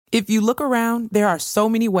If you look around, there are so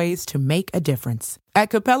many ways to make a difference. At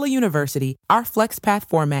Capella University, our FlexPath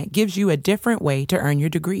format gives you a different way to earn your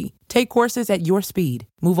degree. Take courses at your speed.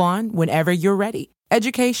 Move on whenever you're ready.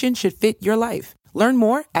 Education should fit your life. Learn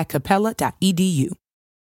more at capella.edu.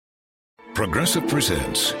 Progressive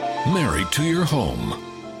presents Married to Your Home.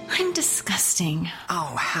 I'm disgusting.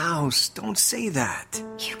 Oh, House, don't say that.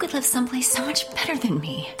 You could live someplace so much better than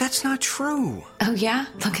me. That's not true. Oh, yeah?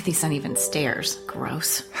 Look at these uneven stairs.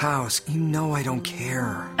 Gross. House, you know I don't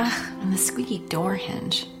care. Ugh, and the squeaky door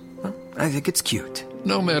hinge. Well, I think it's cute.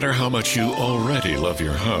 No matter how much you already love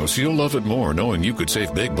your house, you'll love it more knowing you could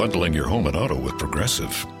save big bundling your home and auto with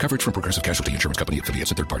Progressive. Coverage from Progressive Casualty Insurance Company,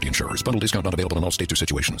 affiliates, and third-party insurers. Bundle discount not available in all states or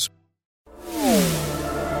situations.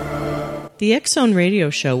 The X-Zone Radio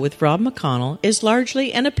Show with Rob McConnell is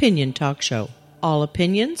largely an opinion talk show. All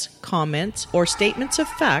opinions, comments, or statements of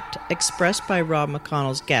fact expressed by Rob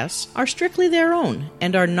McConnell's guests are strictly their own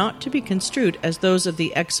and are not to be construed as those of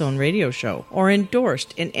the X-Zone Radio Show or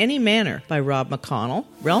endorsed in any manner by Rob McConnell,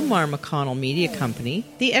 Relmar McConnell Media Company,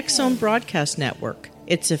 the X-Zone Broadcast Network,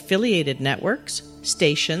 its affiliated networks,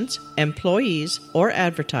 stations, employees, or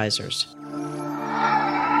advertisers.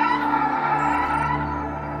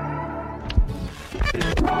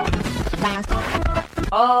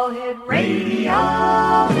 All Hit Radio.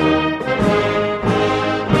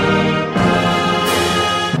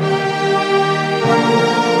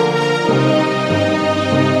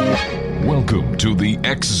 Welcome to the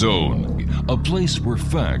X Zone, a place where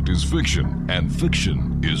fact is fiction and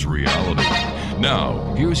fiction is reality.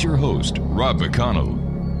 Now, here's your host, Rob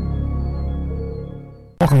McConnell.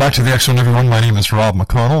 Welcome back to the X Zone, everyone. My name is Rob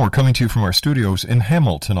McConnell. We're coming to you from our studios in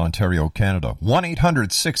Hamilton, Ontario, Canada.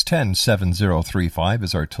 1-800-610-7035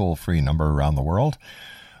 is our toll-free number around the world.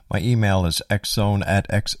 My email is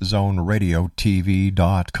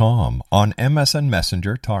xzone@xzoneradiotv.com. On MSN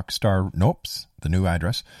Messenger, the new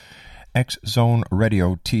address,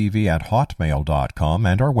 xzoneradiotv@hotmail.com,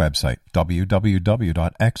 and our website,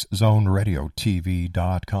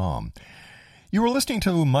 www.xzoneradiotv.com. You were listening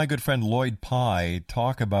to my good friend Lloyd Pye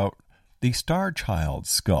talk about the StarChild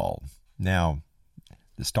skull. Now,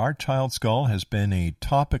 the StarChild skull has been a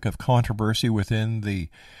topic of controversy within the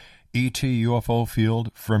ET UFO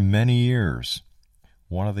field for many years.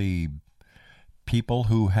 One of the people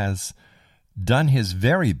who has done his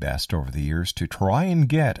very best over the years to try and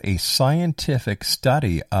get a scientific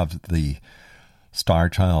study of the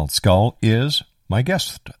StarChild skull is my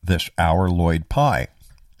guest this hour, Lloyd Pye.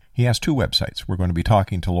 He has two websites. We're going to be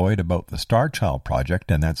talking to Lloyd about the StarChild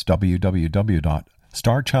Project, and that's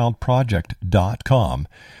www.starchildproject.com.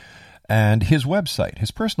 And his website,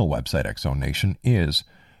 his personal website, X-Zone Nation, is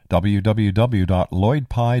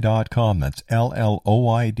www.lloydpye.com. That's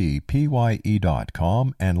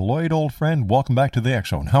LLOYDPYE.com. And Lloyd, old friend, welcome back to the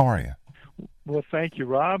X-Zone. How are you? Well, thank you,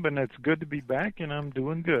 Rob, and it's good to be back, and I'm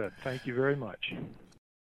doing good. Thank you very much.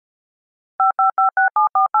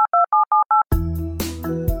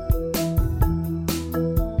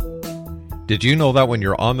 Did you know that when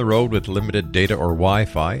you're on the road with limited data or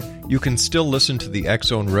Wi-Fi, you can still listen to the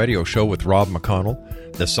X-Zone Radio Show with Rob McConnell,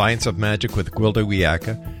 The Science of Magic with Gwilda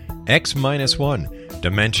Wiyaka, X-1,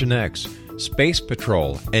 Dimension X, Space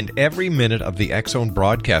Patrol, and every minute of the X-Zone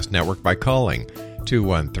Broadcast Network by calling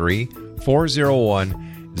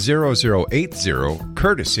 213-401-0080,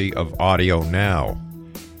 courtesy of Audio Now.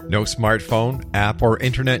 No smartphone, app, or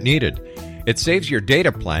internet needed. It saves your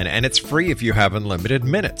data plan, and it's free if you have unlimited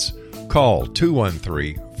minutes. Call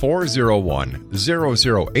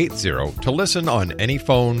 213-401-0080 to listen on any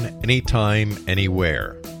phone, anytime,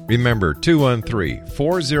 anywhere. Remember,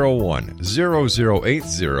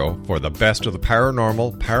 213-401-0080 for the best of the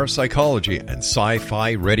paranormal, parapsychology, and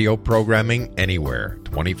sci-fi radio programming anywhere,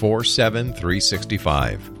 24/7,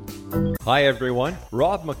 365. Hi everyone,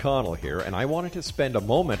 Rob McConnell here, and I wanted to spend a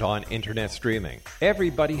moment on internet streaming.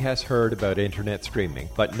 Everybody has heard about internet streaming,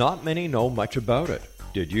 but not many know much about it.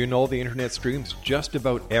 Did you know the internet streams just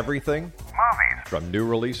about everything? Movies. From new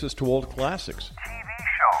releases to old classics. TV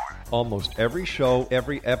shows. Almost every show,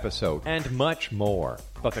 every episode, and much more.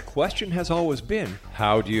 But the question has always been,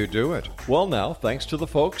 how do you do it? Well now, thanks to the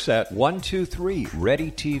folks at 123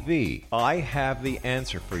 Ready TV, I have the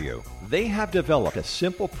answer for you. They have developed a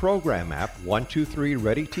simple program app, 123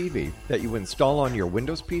 Ready TV, that you install on your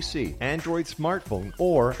Windows PC, Android smartphone,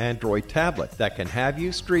 or Android tablet that can have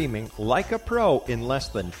you streaming like a pro in less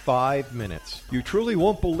than 5 minutes. You truly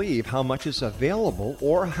won't believe how much is available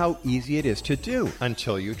or how easy it is to do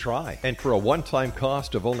until you try. And for a one-time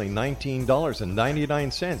cost of only $19.99,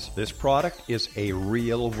 cents. This product is a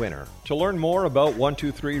real winner. To learn more about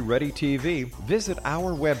 123 Ready TV, visit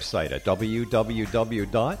our website at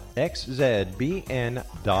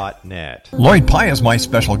www.xzbn.net. Lloyd Pye is my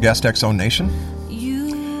special guest, X-Zone Nation.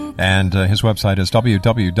 And his website is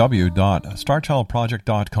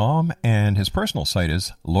www.starchildproject.com, and his personal site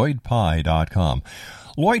is lloydpye.com.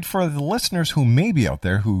 Lloyd, for the listeners who may be out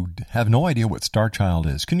there who have no idea what StarChild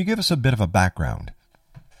is, can you give us a bit of a background?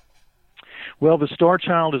 Well, the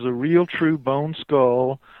StarChild is a real true bone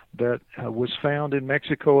skull that was found in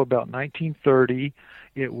Mexico about 1930.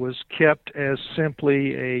 It was kept as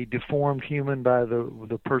simply a deformed human by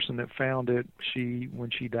the person that found it. When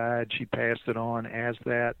she died, she passed it on as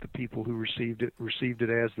that. The people who received it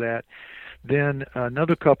as that. Then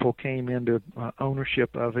another couple came into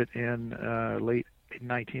ownership of it in late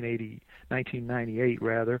 1998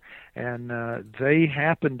 rather, and they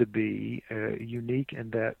happened to be unique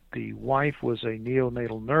in that the wife was a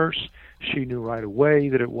neonatal nurse. She knew right away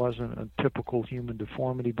that it wasn't a typical human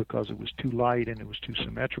deformity because it was too light and it was too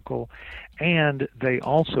symmetrical, and they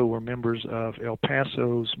also were members of El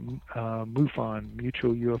Paso's MUFON,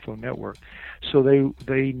 Mutual UFO Network. So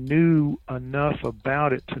they knew enough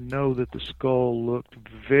about it to know that the skull looked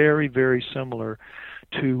very, very similar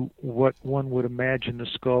to what one would imagine the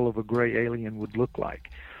skull of a gray alien would look like.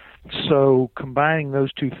 So combining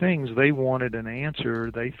those two things, they wanted an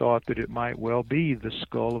answer. They thought that it might well be the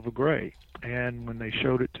skull of a gray. And when they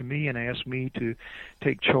showed it to me and asked me to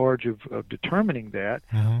take charge of determining that,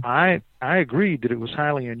 I agreed that it was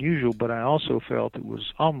highly unusual, but I also felt it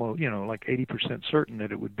was almost, like 80% certain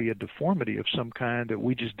that it would be a deformity of some kind that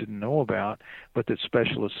we just didn't know about, but that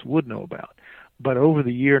specialists would know about. But over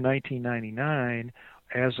the year 1999,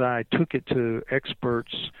 as I took it to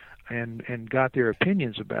experts and got their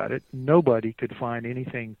opinions about it, nobody could find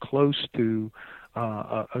anything close to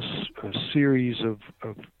a series of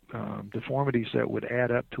deformities that would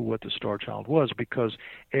add up to what the StarChild was, because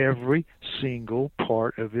every single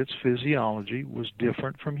part of its physiology was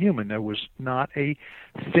different from human. There was not a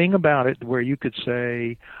thing about it where you could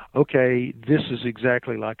say, okay, this is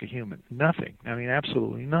exactly like a human. Nothing. I mean,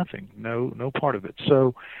 absolutely nothing. No part of it.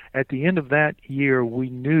 So at the end of that year, we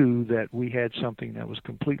knew that we had something that was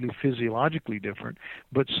completely physiologically different,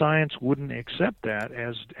 but science wouldn't accept that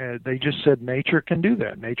as they just said nature can do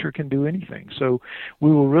that. Nature can do anything. So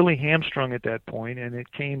we were really hamstrung at that point, and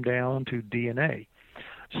it came down to DNA.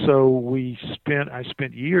 So I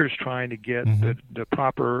spent years trying to get a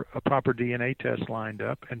proper DNA test lined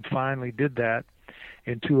up, and finally did that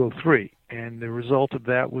in 2003. And the result of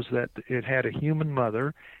that was that it had a human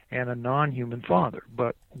mother and a non-human father.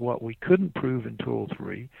 But what we couldn't prove in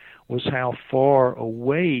 2003 was how far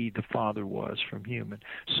away the father was from human.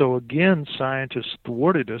 So again, scientists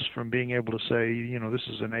thwarted us from being able to say, this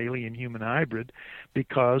is an alien-human hybrid,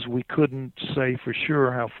 because we couldn't say for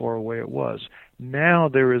sure how far away it was. Now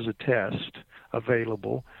there is a test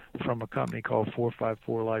available from a company called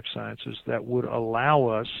 454 Life Sciences that would allow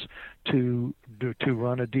us to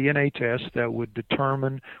run a DNA test that would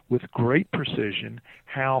determine with great precision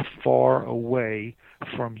how far away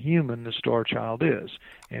from human the StarChild is.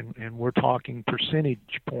 And we're talking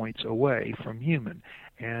percentage points away from human.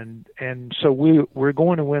 And so we're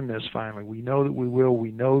going to win this finally. We know that we will.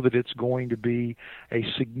 We know that it's going to be a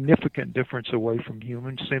significant difference away from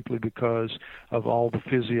humans simply because of all the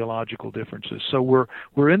physiological differences. So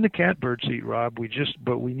we're in the catbird seat, Rob.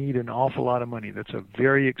 But we need an awful lot of money. That's a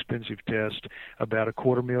very expensive test, about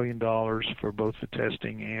 $250,000 for both the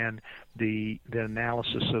testing and the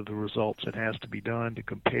analysis of the results that has to be done to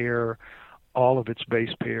compare all of its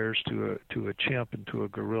base pairs to a chimp and to a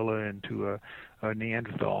gorilla and to a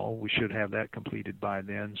Neanderthal. We should have that completed by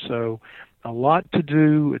then. So a lot to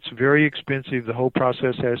do. It's very expensive. The whole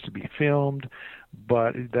process has to be filmed,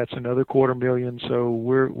 but that's another $250,000. So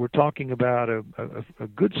we're talking about a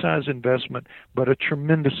good size investment, but a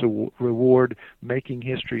tremendous reward, making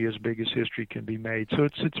history as big as history can be made. So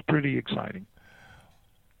it's pretty exciting.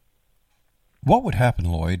 What would happen,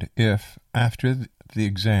 Lloyd, if after the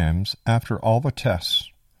exams, after all the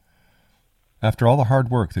tests, after all the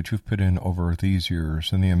hard work that you've put in over these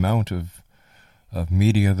years and the amount of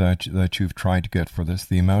media that you've tried to get for this,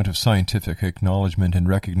 the amount of scientific acknowledgement and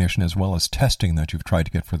recognition as well as testing that you've tried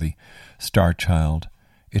to get for the StarChild,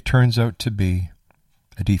 it turns out to be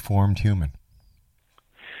a deformed human?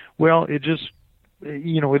 Well, it just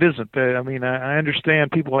it isn't. I mean, I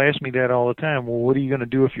understand people ask me that all the time. Well, what are you going to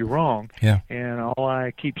do if you're wrong? Yeah. And all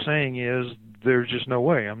I keep saying is there's just no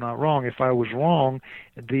way. I'm not wrong. If I was wrong,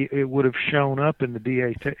 it would have shown up in the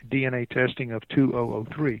DNA testing of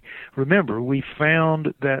 2003. Remember, we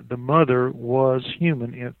found that the mother was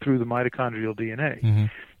human through the mitochondrial DNA. Mm-hmm.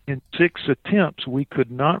 In 6 attempts, we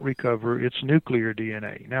could not recover its nuclear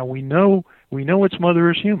DNA. Now we know its mother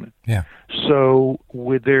is human. Yeah. So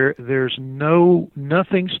there's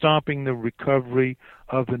nothing stopping the recovery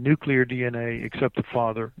of the nuclear DNA except the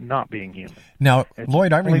father not being human. Now, It's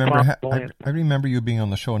Lloyd, I only possible remember you being on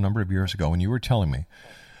the show a number of years ago, and you were telling me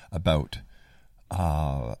about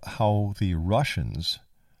how the Russians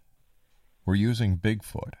were using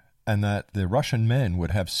Bigfoot, and that the Russian men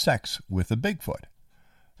would have sex with the Bigfoot.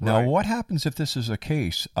 Now, Right. what happens if this is a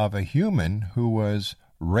case of a human who was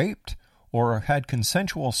raped or had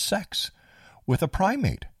consensual sex with a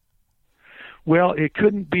primate? Well, it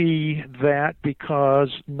couldn't be that because,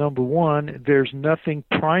 number one, there's nothing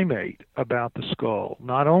primate about the skull.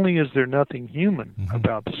 Not only is there nothing human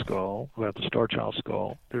about the skull, about the StarChild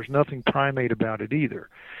skull, there's nothing primate about it either.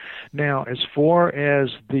 Now, as far as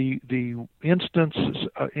the instances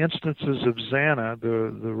of Xana,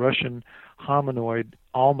 the Russian hominoid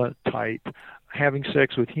Alma type, having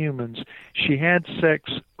sex with humans, she had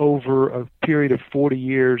sex over a period of 40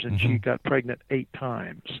 years, and she got pregnant 8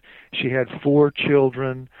 times. She had 4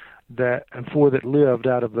 children, 4 that lived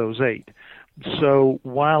out of those 8. So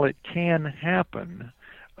while it can happen,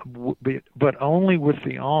 but only with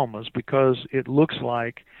the Almas, because it looks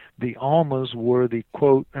like the Almas were the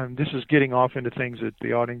quote, and this is getting off into things that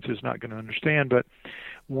the audience is not going to understand, but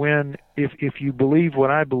if you believe what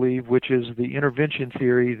I believe, which is the intervention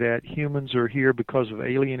theory that humans are here because of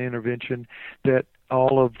alien intervention, that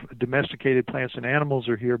all of domesticated plants and animals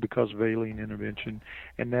are here because of alien intervention,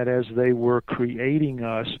 and that as they were creating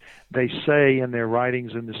us, they say in their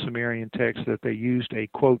writings in the Sumerian text that they used a,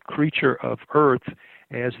 quote, creature of earth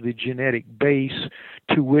as the genetic base,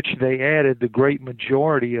 to which they added the great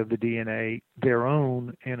majority of the DNA, their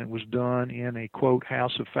own, and it was done in a, quote,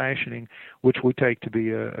 house of fashioning, which we take to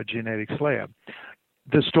be a genetics lab.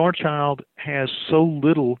 The StarChild has so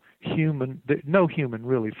little human, no human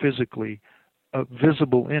really physically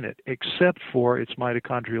visible in it, except for its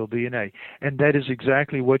mitochondrial DNA. And that is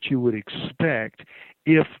exactly what you would expect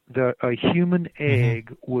if a human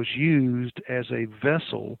egg was used as a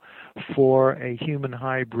vessel for a human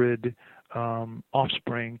hybrid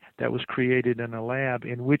offspring that was created in a lab,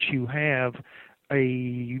 in which you have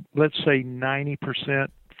a, let's say, 90%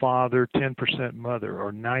 father, 10% mother,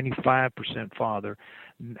 or 95% father,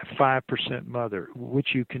 5% mother,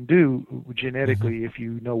 which you can do genetically if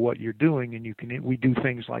you know what you're doing, and we do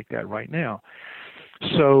things like that right now.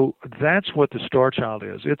 So that's what the StarChild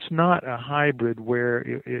is. It's not a hybrid where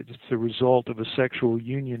it's the result of a sexual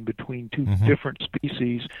union between 2 different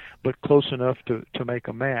species, but close enough to make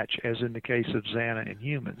a match, as in the case of Xana and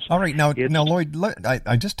humans. All right, now Lloyd,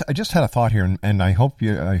 I just had a thought here, and I hope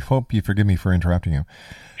you forgive me for interrupting you.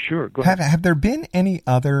 Sure, go ahead. Have there been any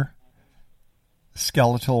other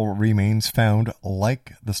skeletal remains found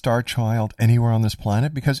like the StarChild anywhere on this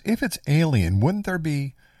planet? Because if it's alien, wouldn't there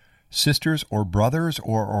be sisters or brothers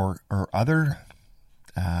or other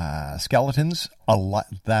skeletons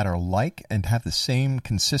that are like and have the same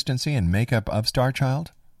consistency and makeup of StarChild?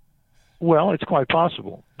 Well, it's quite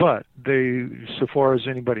possible, but so far as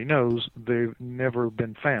anybody knows, they've never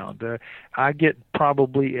been found. I get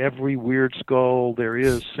probably every weird skull there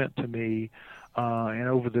is sent to me, and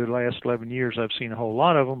over the last 11 years, I've seen a whole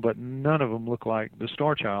lot of them, but none of them look like the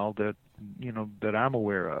StarChild that I'm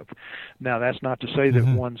aware of. Now, that's not to say that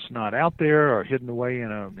one's not out there or hidden away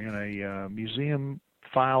in a museum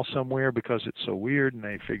file somewhere because it's so weird and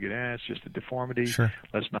they figured, it's just a deformity. Sure.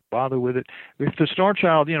 Let's not bother with it. If the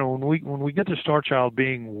StarChild, when we get the StarChild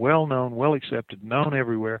being well known, well accepted, known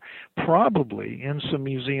everywhere, probably in some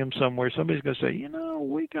museum somewhere, somebody's going to say,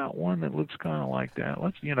 we got one that looks kind of like that.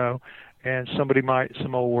 Let's, and some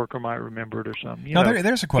old worker might remember it or something. Now,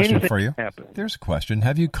 there's a question for you. Happens. There's a question.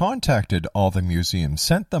 Have you contacted all the museums,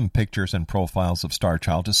 sent them pictures and profiles of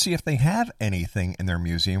StarChild to see if they have anything in their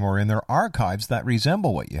museum or in their archives that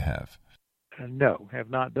resemble what you have? No,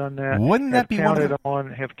 have not done that. Wouldn't that be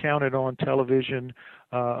have counted on television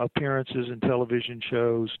appearances and television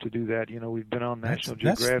shows to do that. We've been on National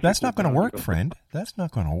Geographic. That's not going to work, friend. That's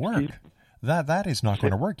not going to work. That is not going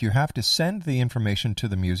to work. You have to send the information to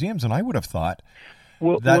the museums, and I would have thought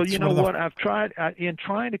Well, you know what? I've tried in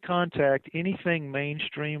trying to contact anything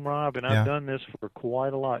mainstream, Rob, and I've done this for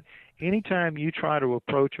quite a lot. Anytime you try to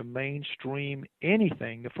approach a mainstream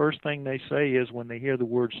anything, the first thing they say is when they hear the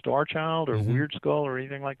word StarChild or Weird Skull or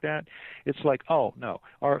anything like that, it's like, oh no,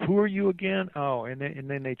 or who are you again? Oh, and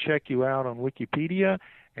then they check you out on Wikipedia.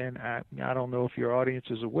 And I don't know if your audience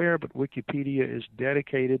is aware, but Wikipedia is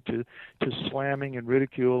dedicated to slamming and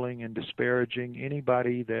ridiculing and disparaging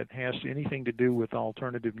anybody that has anything to do with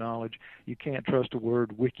alternative knowledge. You can't trust a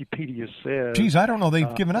word Wikipedia says. Geez, I don't know.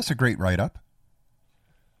 They've given us a great write-up.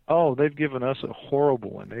 Oh, they've given us a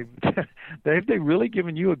horrible one. They've really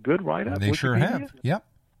given you a good write-up? They sure have. Yep.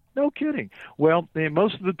 No kidding. Well,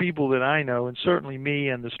 most of the people that I know, and certainly me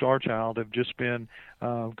and the StarChild, have just been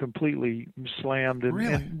completely slammed. And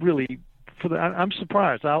really, I'm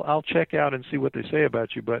surprised. I'll check out and see what they say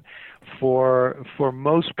about you. But for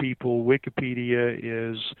most people, Wikipedia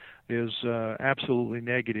is absolutely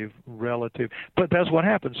negative relative. But that's what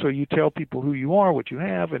happens. So you tell people who you are, what you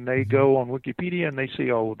have, and they go on Wikipedia and they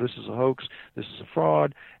see, oh, this is a hoax, this is a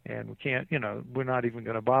fraud, and we can't, we're not even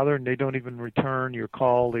going to bother. And they don't even return your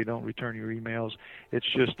call. They don't return your emails. It's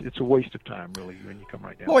a waste of time, really, when you come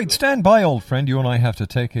right down. Lloyd, stand by, old friend. You and I have to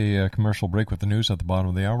take a commercial break with the news at the bottom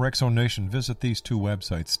of the hour. X-Zone Nation, visit these two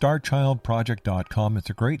websites, StarChildProject.com. It's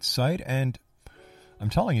a great site, and I'm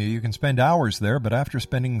telling you, you can spend hours there, but after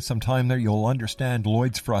spending some time there, you'll understand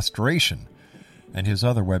Lloyd's frustration. And his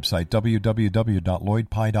other website,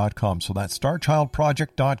 www.lloydpie.com. So that's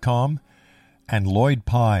StarChildProject.com and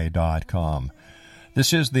LloydPie.com.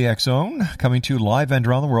 This is the X-Zone, coming to you live and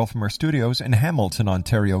around the world from our studios in Hamilton,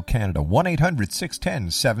 Ontario, Canada.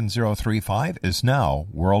 1-800-610-7035 is now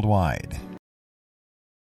worldwide.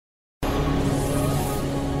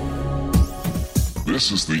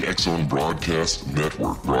 This is the X-Zone Broadcast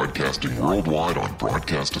Network, broadcasting worldwide on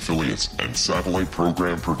broadcast affiliates and satellite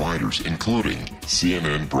program providers, including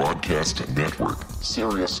CNN Broadcast Network,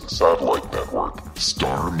 Sirius Satellite Network,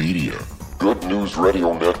 Star Media, Good News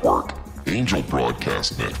Radio Network, Angel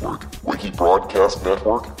Broadcast Network, Wiki Broadcast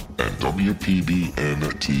Network, and WPBN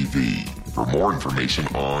TV. For more information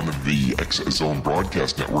on the X-Zone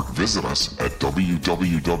Broadcast Network, visit us at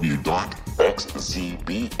www.xzbn.net.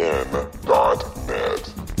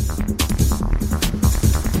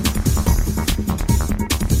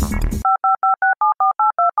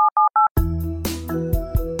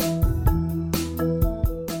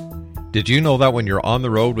 Did you know that when you're on the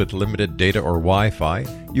road with limited data or Wi-Fi,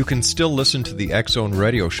 you can still listen to the X-Zone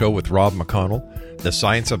Radio Show with Rob McConnell, The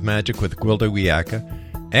Science of Magic with Gwilda Wiyaka,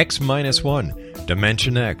 X-1,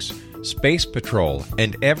 Dimension X, Space Patrol,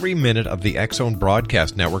 and every minute of the X-Zone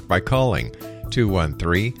Broadcast Network by calling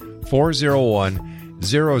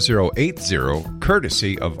 213-401-0080,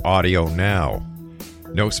 courtesy of Audio Now.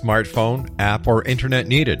 No smartphone, app, or internet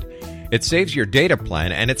needed. It saves your data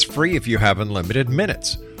plan, and it's free if you have unlimited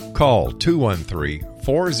minutes. Call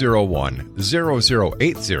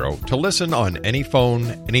 213-401-0080 to listen on any phone,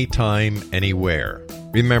 anytime, anywhere.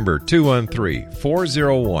 Remember,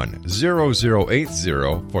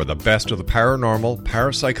 213-401-0080 for the best of the paranormal,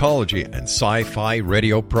 parapsychology, and sci-fi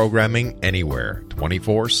radio programming anywhere,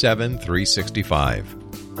 24/7, 365.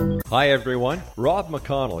 Hi everyone, Rob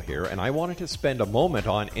McConnell here, and I wanted to spend a moment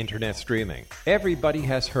on internet streaming. Everybody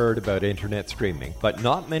has heard about internet streaming, but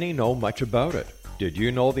not many know much about it. Did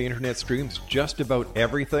you know the internet streams just about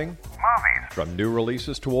everything? Movies. From new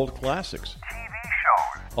releases to old classics. TV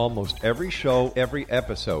shows. Almost every show, every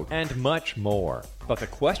episode, and much more. But the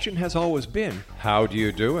question has always been, how do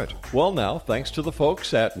you do it? Well now, thanks to the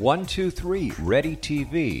folks at 123 Ready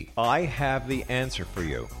TV, I have the answer for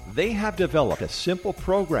you. They have developed a simple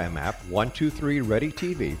program app, 123 Ready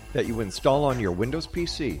TV, that you install on your Windows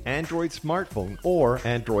PC, Android smartphone, or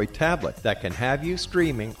Android tablet that can have you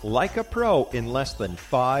streaming like a pro in less than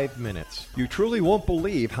 5 minutes. You truly won't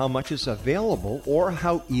believe how much is available or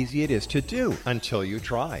how easy it is to do until you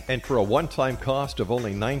try. And for a one-time cost of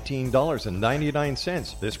only $19.99,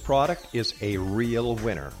 this product is a real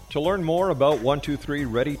winner. To learn more about 123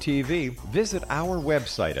 Ready TV, visit our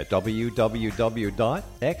website at www.xzbn.net.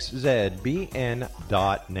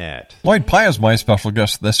 Lloyd Pye is my special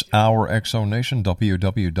guest this hour, X-Zone Nation,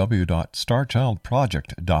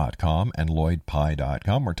 www.starchildproject.com and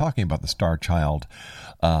lloydpie.com. We're talking about the StarChild,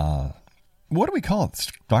 what do we call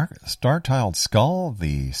it? StarChild skull?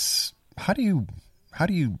 How do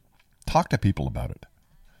you talk to people about it?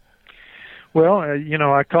 Well,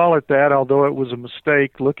 I call it that, although it was a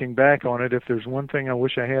mistake looking back on it. If there's one thing I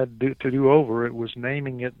wish I had to do over, it was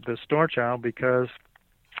naming it the StarChild, because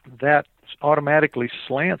that automatically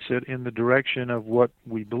slants it in the direction of what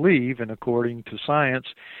we believe, and according to science,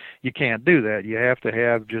 you can't do that. You have to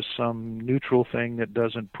have just some neutral thing that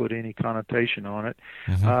doesn't put any connotation on it.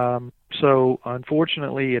 So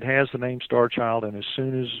unfortunately, it has the name StarChild, and as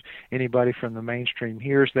soon as anybody from the mainstream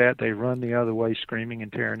hears that, they run the other way screaming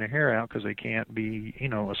and tearing their hair out because they can't be,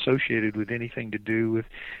 associated with anything to do with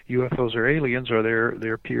UFOs or aliens, or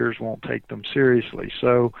their peers won't take them seriously.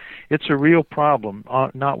 So it's a real problem,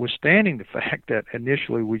 notwithstanding the fact that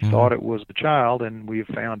initially we thought it was the child, and we have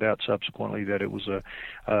found out subsequently that it was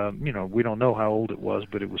we don't know how old it was,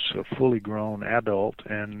 but it was a fully grown adult,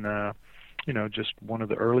 and just one of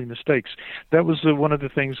the early mistakes. That was one of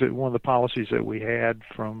the policies that we had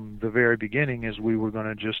from the very beginning, is we were going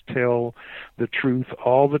to just tell the truth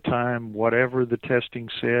all the time, whatever the testing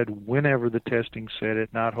said, whenever the testing said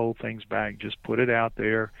it, not hold things back, just put it out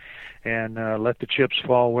there and let the chips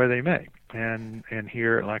fall where they may. And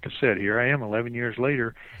here, like I said, here I am 11 years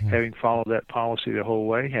later, having followed that policy the whole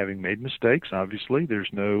way, having made mistakes. Obviously, there's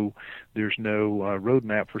no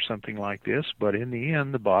roadmap for something like this. But in the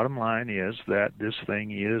end, the bottom line is that this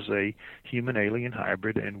thing is a human-alien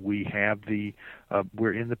hybrid, and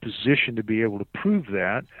we're in the position to be able to prove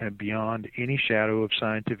that beyond any shadow of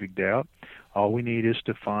scientific doubt. All we need is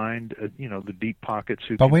to find, the deep pockets.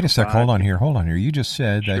 But wait a sec. Hold on here. You just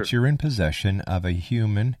said that you're in possession of a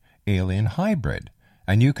human-alien hybrid,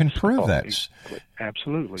 and you can prove that.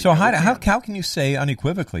 Absolutely. So how can you say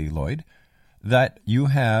unequivocally, Lloyd, that you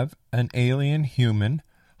have an alien-human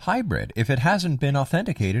hybrid if it hasn't been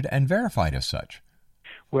authenticated and verified as such?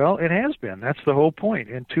 Well, it has been. That's the whole point.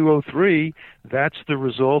 In 203, that's the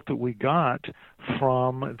result that we got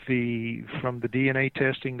from the DNA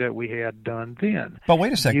testing that we had done then. But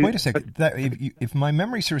wait a sec. If my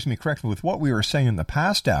memory serves me correctly, with what we were saying in the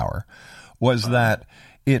past hour, was that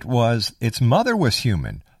its mother was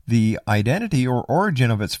human. The identity or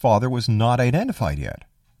origin of its father was not identified yet.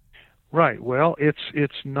 Right. Well,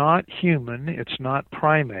 it's not human. It's not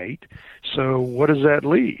primate. So what does that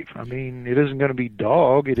leave? I mean, it isn't going to be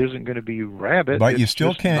dog. It isn't going to be rabbit. But you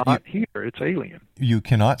still can't. Not here. It's alien. You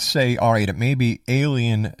cannot say, all right, it may be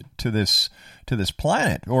alien to this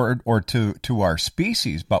planet or to our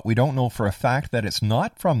species, but we don't know for a fact that it's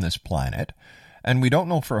not from this planet, and we don't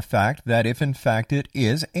know for a fact that if in fact it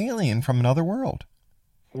is alien from another world.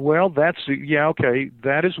 Well, that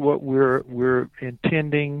is what we're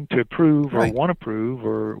intending to prove, or want to prove,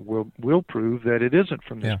 or will prove that it isn't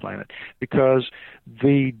from this planet, because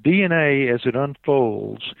the DNA as it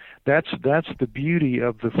unfolds, that's the beauty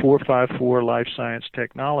of the 454 life science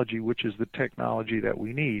technology, which is the technology that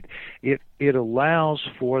we need. It allows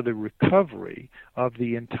for the recovery of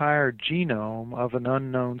the entire genome of an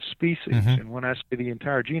unknown species. And when I say the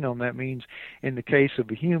entire genome, that means in the case of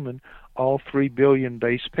a human, all 3 billion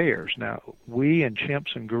base pairs. Now, we and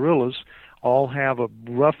chimps and gorillas all have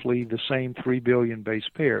roughly the same 3 billion base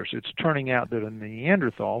pairs. It's turning out that a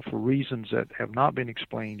Neanderthal, for reasons that have not been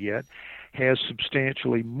explained yet, has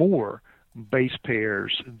substantially more base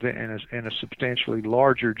pairs and a substantially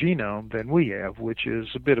larger genome than we have, which is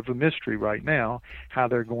a bit of a mystery right now, how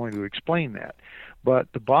they're going to explain that. But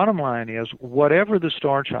the bottom line is, whatever the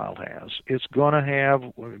StarChild has, it's going to have,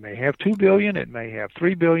 it may have 2 billion, it may have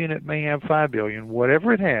 3 billion, it may have 5 billion,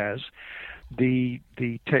 whatever it has, the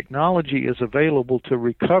technology is available to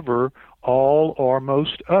recover all or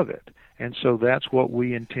most of it. And so that's what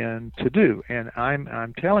we intend to do. And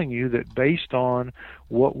I'm telling you that based on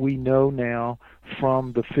what we know now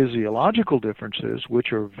from the physiological differences,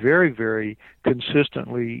 which are very, very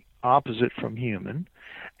consistently opposite from human,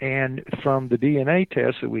 and from the DNA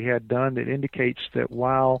test that we had done that indicates that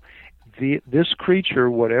while this creature,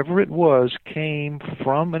 whatever it was,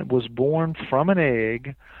 was born from an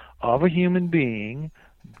egg of a human being,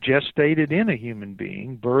 gestated in a human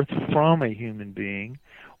being, birthed from a human being,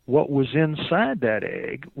 what was inside that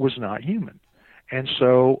egg was not human. And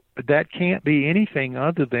so that can't be anything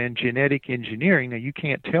other than genetic engineering. Now, you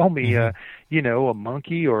can't tell me, a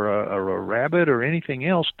monkey or a rabbit or anything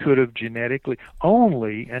else could have genetically,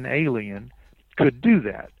 only an alien could do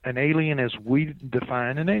that, an alien as we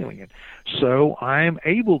define an alien. So I am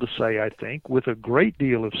able to say, I think, with a great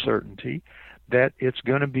deal of certainty, that it's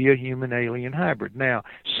going to be a human-alien hybrid. Now,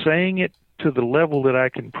 saying it to the level that I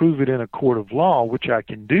can prove it in a court of law, which I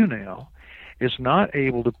can do now, is not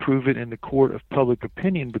able to prove it in the court of public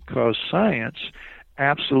opinion, because science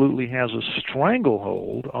absolutely has a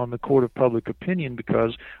stranglehold on the court of public opinion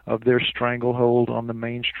because of their stranglehold on the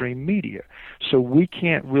mainstream media. So we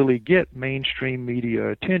can't really get mainstream media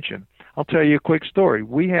attention. I'll tell you a quick story.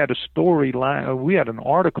 We had an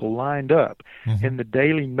article lined up in the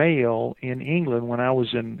Daily Mail in England when I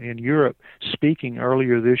was in Europe speaking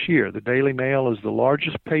earlier this year. The Daily Mail is the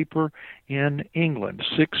largest paper in England.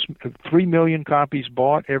 3 million copies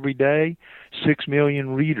bought every day, 6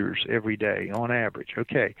 million readers every day on average.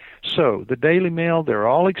 Okay, so the Daily Mail, they're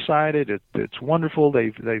all excited. It's wonderful.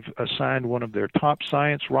 They've assigned one of their top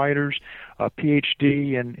science writers, a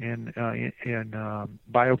PhD in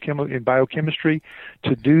biochemistry,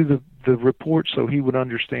 to do the report so he would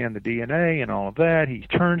understand the DNA and all of that. He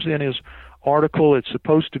turns in his article. It's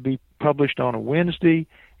supposed to be published on a Wednesday.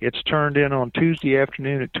 It's turned in on Tuesday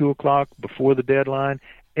afternoon at 2 o'clock before the deadline.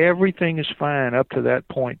 Everything is fine up to that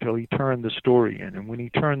point till he turned the story in. And when he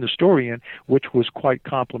turned the story in, which was quite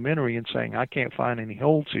complimentary in saying, I can't find any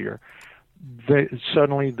holes here,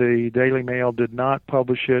 suddenly the Daily Mail did not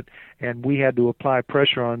publish it, and we had to apply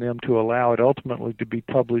pressure on them to allow it ultimately to be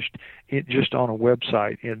published just on a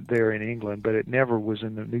website there in England, but it never was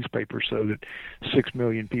in the newspaper so that 6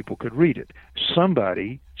 million people could read it.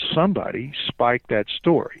 Somebody spiked that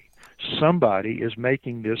story. Somebody is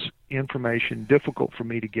making this information difficult for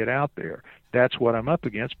me to get out there. That's what I'm up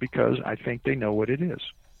against because I think they know what it is.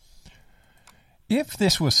 If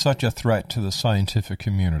this was such a threat to the scientific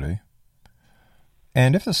community,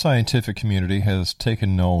 and if the scientific community has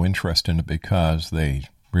taken no interest in it because they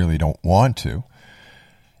really don't want to,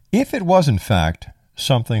 if it was in fact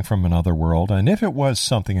something from another world, and if it was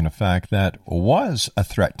something in fact that was a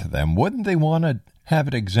threat to them, wouldn't they want to have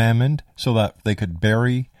it examined so that they could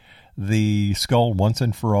bury the skull once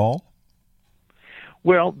and for all?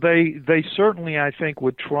 Well, they certainly, I think,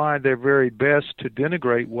 would try their very best to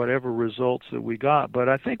denigrate whatever results that we got. But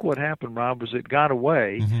I think what happened, Rob, was it got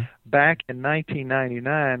away back in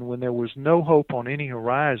 1999 when there was no hope on any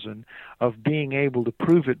horizon of being able to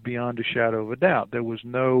prove it beyond a shadow of a doubt. There was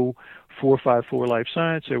no 454 life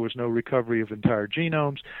science. There was no recovery of entire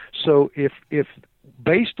genomes. So if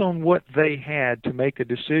based on what they had to make a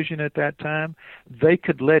decision at that time, they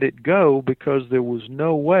could let it go because there was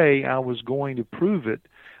no way I was going to prove it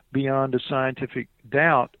beyond a scientific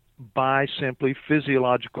doubt by simply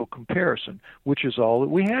physiological comparison, which is all that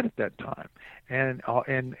we had at that time. And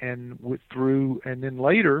then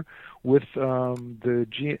later with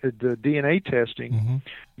the DNA testing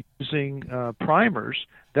using primers,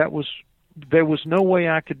 there was no way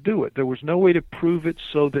I could do it. There was no way to prove it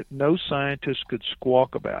so that no scientist could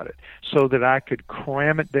squawk about it, so that I could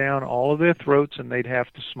cram it down all of their throats and they'd have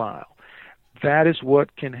to smile. That is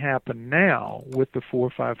what can happen now with the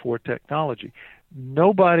 454 technology.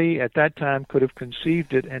 Nobody at that time could have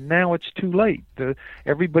conceived it, and now it's too late.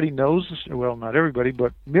 Everybody knows, well, not everybody,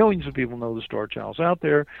 but millions of people know the StarChild's out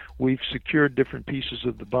there. We've secured different pieces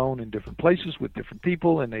of the bone in different places with different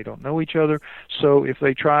people, and they don't know each other. So if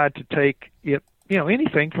they try to take it,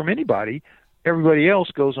 anything from anybody, everybody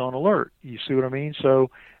else goes on alert. You see what I mean?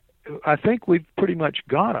 So I think we've pretty much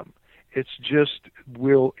got them. It's just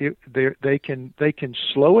they can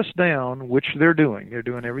slow us down, which they're doing. They're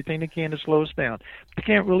doing everything they can to slow us down. They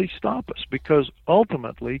can't really stop us because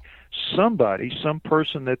ultimately some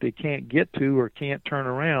person that they can't get to or can't turn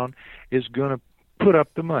around is going to put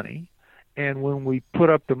up the money. And when we put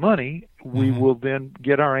up the money, we will then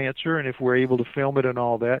get our answer. And if we're able to film it and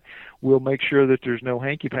all that, we'll make sure that there's no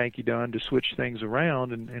hanky-panky done to switch things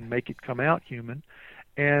around and make it come out human.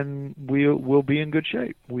 And we'll be in good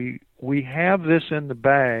shape. We have this in the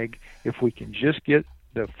bag if we can just get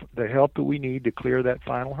the help that we need to clear that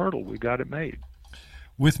final hurdle. We got it made.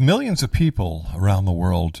 With millions of people around the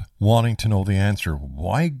world wanting to know the answer,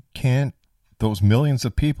 why can't those millions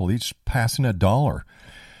of people each pass in $1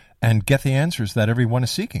 and get the answers that everyone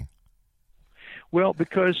is seeking? Well,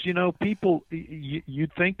 because people,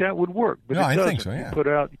 you'd think that would work, but it doesn't. I think so.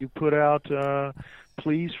 Yeah. You put out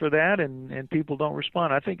pleas for that, and people don't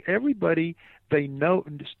respond. I think everybody they know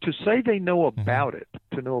to say they know about it,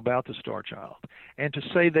 to know about the StarChild, and to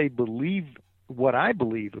say they believe what I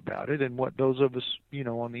believe about it, and what those of us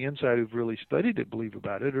on the inside who've really studied it believe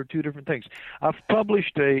about it, are two different things. I've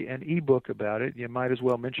published an ebook about it. You might as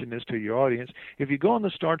well mention this to your audience. If you go on the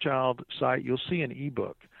StarChild site, you'll see an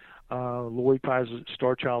ebook. Lloyd Pye's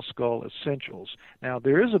StarChild Skull Essentials. Now,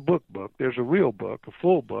 there is a book. There's a real book, a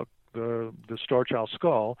full book, the StarChild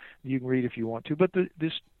Skull. You can read if you want to. But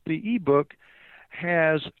the ebook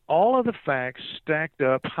has all of the facts stacked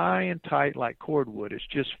up high and tight like cordwood. It's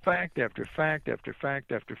just fact after fact after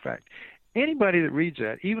fact after fact. anybody that reads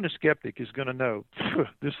that, even a skeptic, is going to know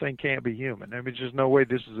this thing can't be human. I mean, there's just no way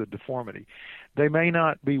this is a deformity. They may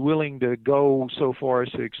not be willing to go so far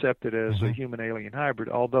as to accept it as a human-alien hybrid,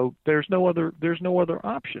 although there's no other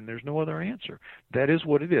option. There's no other answer. That is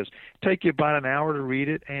what it is. Take you about an hour to read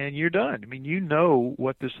it, and you're done. I mean, you know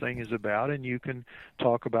what this thing is about, and you can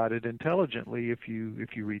talk about it intelligently if you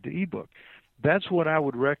read the ebook. That's what I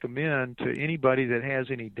would recommend to anybody that has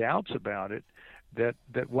any doubts about it. That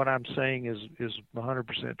what I'm saying is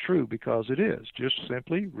 100% true, because it is. Just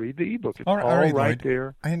simply read the ebook. It's all right Lloyd.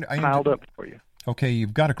 there, I piled up for you. Okay,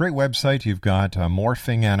 you've got a great website. You've got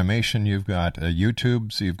morphing animation. You've got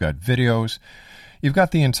YouTube. So you've got videos. You've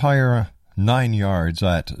got the entire 9 yards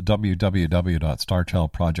at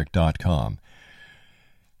www.starchildproject.com.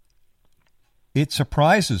 It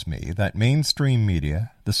surprises me that mainstream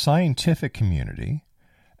media, the scientific community,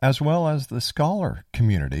 as well as the scholar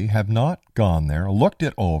community, have not gone there, looked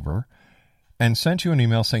it over, and sent you an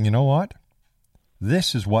email saying, you know what?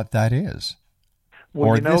 This is what that is.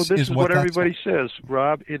 Well, this is what everybody says,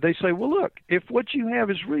 Rob. They say, well, look, if what you have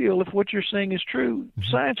is real, if what you're saying is true,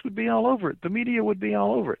 science would be all over it. The media would be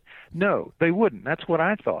all over it. No, they wouldn't. That's what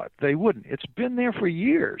I thought. They wouldn't. It's been there for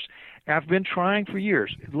years. I've been trying for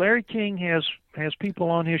years. Larry King has people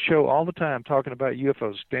on his show all the time talking about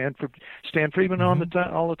UFOs. Stan Friedman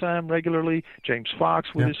all the time, regularly. James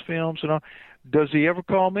Fox with his films and all. Does he ever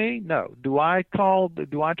call me? No. Do I try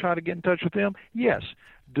to get in touch with him? Yes.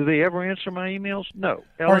 Do they ever answer my emails? No.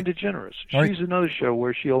 Ellen DeGeneres. She's another show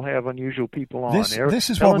where she'll have unusual people on. This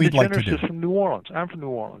is what we'd like to do. Ellen DeGeneres is from New Orleans. I'm from New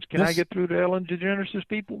Orleans. Can I get through to Ellen DeGeneres'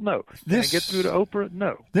 people? No. Can I get through to Oprah?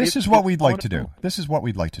 No. This is what we'd like to do. This is what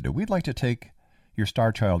we'd like to do. We'd like to take your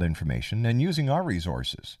StarChild information and, using our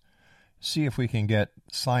resources, see if we can get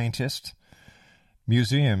scientists,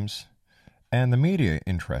 museums, and the media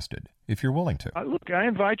interested, if you're willing to. Look, I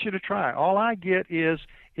invite you to try. All I get is,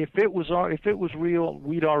 if it was real,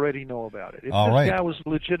 we'd already know about it. If this guy was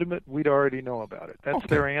legitimate, we'd already know about it. That's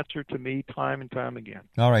their answer to me time and time again.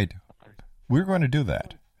 All right. We're going to do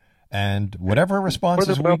that. And whatever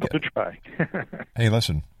responses we get... to try. Hey,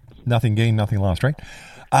 listen, nothing gained, nothing lost, right?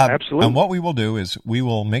 Absolutely. And what we will do is we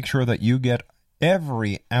will make sure that you get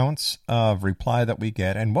every ounce of reply that we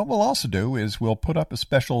get. And what we'll also do is we'll put up a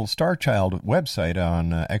special StarChild website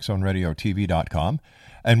on XZoneRadioTV.com,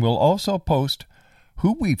 and we'll also post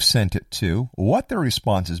who we've sent it to, what the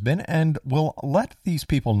response has been, and we'll let these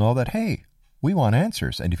people know that, hey, we want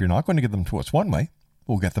answers. And if you're not going to give them to us one way,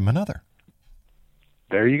 we'll get them another.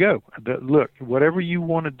 There you go. Look, whatever you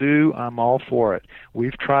want to do, I'm all for it.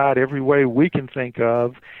 We've tried every way we can think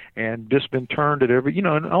of, and just been turned at every,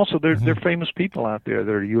 and also there are famous people out there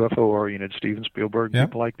that are UFO-oriented, Steven Spielberg,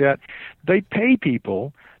 people like that. They pay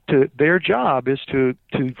people their job is to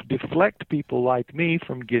deflect people like me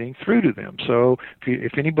from getting through to them. So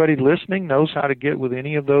if anybody listening knows how to get with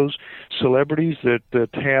any of those celebrities that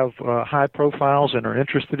have high profiles and are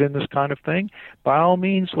interested in this kind of thing, by all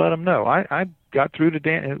means, let them know. I got through to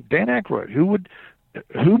Dan Aykroyd. Who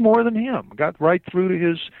more than him? Got right through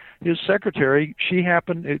to his secretary. She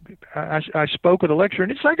happened. I spoke at a lecture,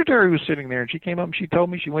 and his secretary was sitting there, and she came up and she told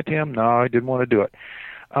me she went to him. No, I didn't want to do it.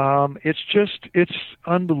 It's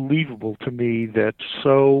unbelievable to me that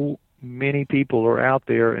so many people are out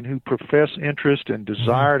there and who profess interest and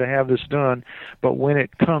desire to have this done, but when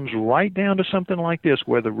it comes right down to something like this,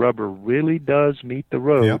 where the rubber really does meet the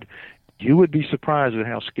road, you would be surprised at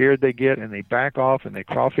how scared they get, and they back off and they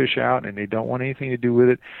crawfish out and they don't want anything to do with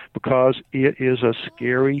it, because it is a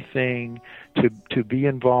scary thing to be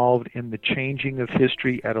involved in the changing of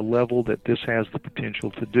history at a level that this has the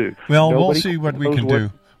potential to do. Well, we'll see what we can do.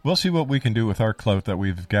 We'll see what we can do with our clout that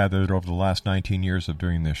we've gathered over the last 19 years of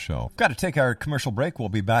doing this show. Got to take our commercial break. We'll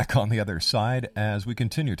be back on the other side as we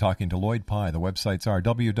continue talking to Lloyd Pye. The websites are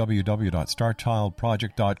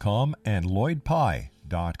www.starchildproject.com and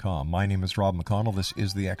lloydpye.com. My name is Rob McConnell. This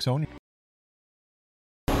is the X-Zone.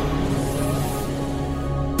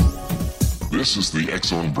 This is the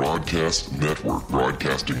X-Zone Broadcast Network,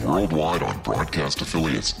 broadcasting worldwide on broadcast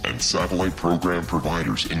affiliates and satellite program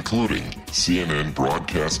providers, including CNN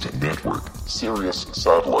Broadcast Network, Sirius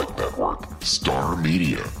Satellite Network, Star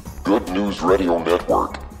Media, Good News Radio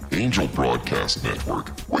Network, Angel Broadcast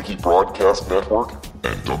Network, Wiki Broadcast Network,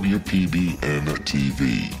 and WPBN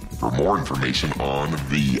TV. For more information on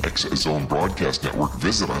the X-Zone Broadcast Network,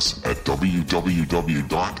 visit us at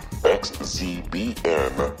www.xzbn.net.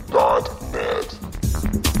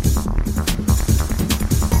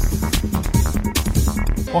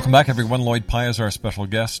 Welcome back, everyone. Lloyd Pye is our special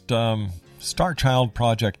guest.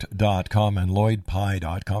 StarChildProject.com and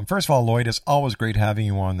LloydPye.com. First of all, Lloyd, it's always great having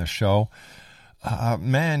you on the show.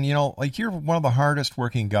 Man, like you're one of the hardest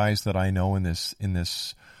working guys that I know in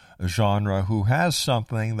this genre who has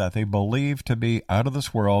something that they believe to be out of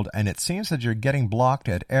this world, and it seems that you're getting blocked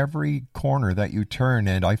at every corner that you turn,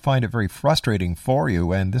 and I find it very frustrating for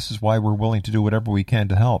you, and this is why we're willing to do whatever we can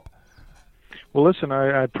to help. Well, listen,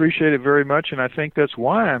 I appreciate it very much, and I think that's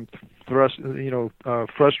why I'm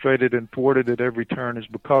frustrated and thwarted at every turn, is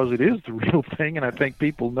because it is the real thing, and I think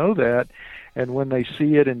people know that. And when they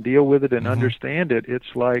see it and deal with it and understand it,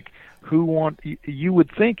 it's like you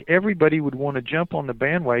would think everybody would want to jump on the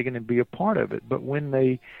bandwagon and be a part of it. But when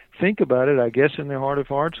they think about it, I guess in their heart of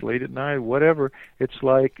hearts, late at night, whatever, it's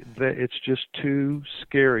like it's just too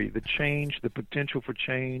scary. The potential for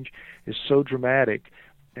change is so dramatic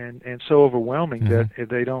and so overwhelming that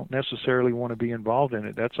they don't necessarily want to be involved in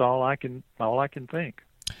it. That's all I can think.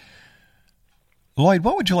 Lloyd,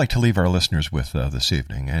 what would you like to leave our listeners with this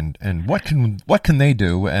evening, and what can they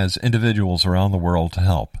do as individuals around the world to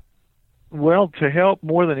help? Well, to help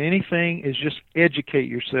more than anything is just educate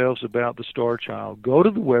yourselves about the StarChild. Go to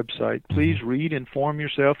the website. Please read, inform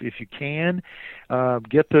yourself. If you can,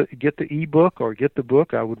 get the ebook or get the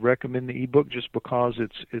book. I would recommend the ebook just because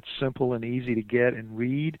it's simple and easy to get and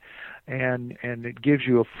read, and it gives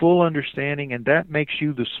you a full understanding, and that makes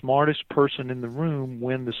you the smartest person in the room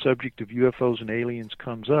when the subject of UFOs and aliens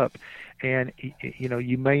comes up. And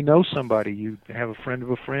you may know somebody, you have a friend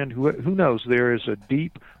of a friend, who knows, there is a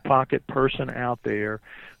deep pocket person out there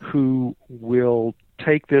who will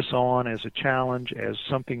take this on as a challenge, as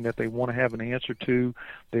something that they want to have an answer to.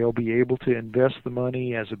 They'll be able to invest the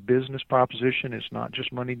money as a business proposition. It's not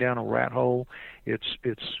just money down a rat hole.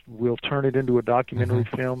 We'll turn it into a documentary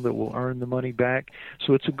film that will earn the money back.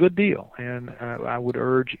 So it's a good deal, and I would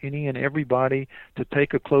urge any and everybody to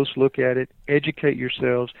take a close look at it, educate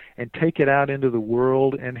yourselves, and take it out into the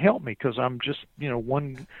world and help me, because I'm just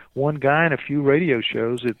one guy in a few radio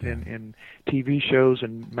shows and TV shows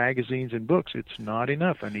and magazines and books. It's not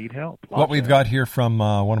enough. I need help. What we've got here from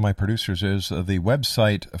one of my producers is the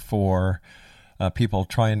website for people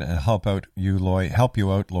trying to help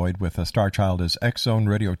you out, Lloyd, with StarChild is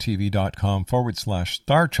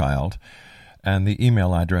xzoneradiotv.com/StarChild, and the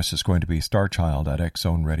email address is going to be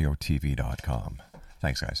starchild@xzoneradiotv.com.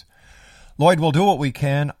 Thanks, guys. Lloyd, we'll do what we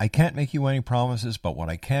can. I can't make you any promises, but what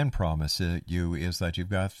I can promise you is that you've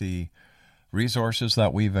got the resources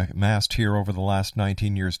that we've amassed here over the last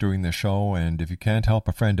 19 years doing this show, and if you can't help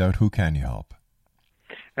a friend out, who can you help?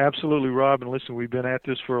 Absolutely, Rob. And listen, we've been at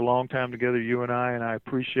this for a long time together, you and I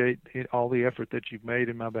appreciate all the effort that you've made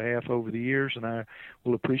in my behalf over the years, and I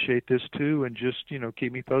will appreciate this too, and just,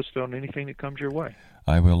 keep me posted on anything that comes your way.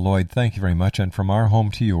 I will, Lloyd. Thank you very much. And from our home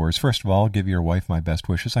to yours, first of all, give your wife my best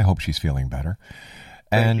wishes. I hope she's feeling better.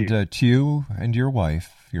 Thank you. To you and your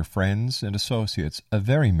wife, your friends and associates, a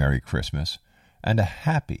very Merry Christmas and a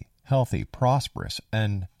happy, healthy, prosperous,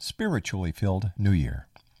 and spiritually filled New Year.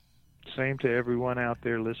 Same to everyone out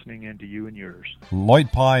there listening, and to you and yours.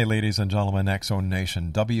 Lloyd Pye, ladies and gentlemen, X-Zone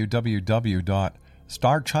Nation,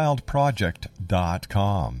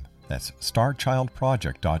 www.starchildproject.com. That's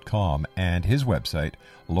starchildproject.com, and his website,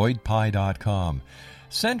 lloydpye.com.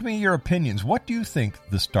 Send me your opinions. What do you think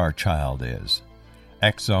the StarChild is?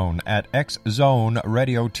 X-Zone at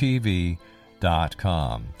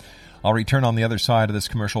xzoneradiotv.com. I'll return on the other side of this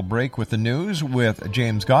commercial break with the news with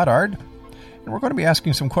James Goddard. And we're going to be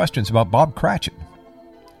asking some questions about Bob Cratchit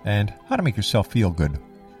and how to make yourself feel good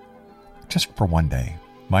just for one day.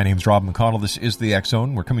 My name's Rob McConnell. This is the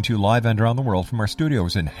X-Zone. We're coming to you live and around the world from our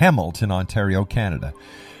studios in Hamilton, Ontario, Canada.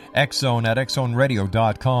 X-Zone at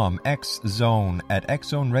xzoneradiotv.com, X-Zone at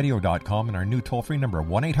xzoneradiotv.com, and our new toll-free number,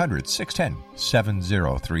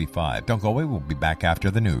 1-800-610-7035. Don't go away. We'll be back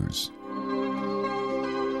after the news.